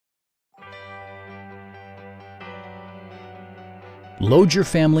Load your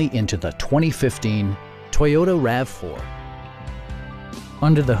family into the 2015 Toyota RAV4.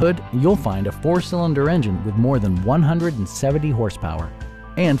 Under the hood, you'll find a 4-cylinder engine with more than 170 horsepower.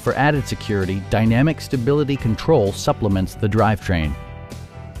 And for added security, dynamic stability control supplements the drivetrain.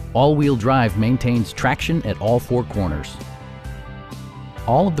 All-wheel drive maintains traction at all 4 corners.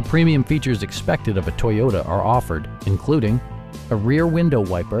 All of the premium features expected of a Toyota are offered, including a rear window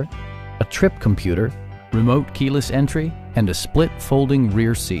wiper, a trip computer, remote keyless entry, and a split folding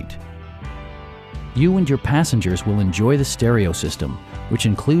rear seat. You and your passengers will enjoy the stereo system, which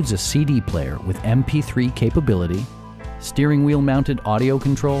includes a CD player with MP3 capability, steering wheel mounted audio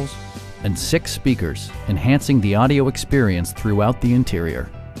controls, and 6 speakers, enhancing the audio experience throughout the interior.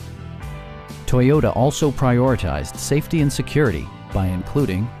 Toyota also prioritized safety and security by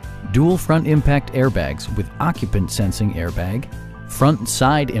including dual front impact airbags with occupant sensing airbag, front and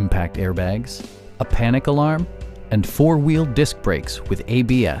side impact airbags, a panic alarm, and 4-wheel disc brakes with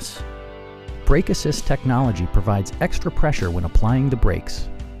ABS. Brake assist technology provides extra pressure when applying the brakes.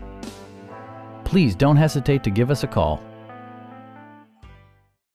 Please don't hesitate to give us a call.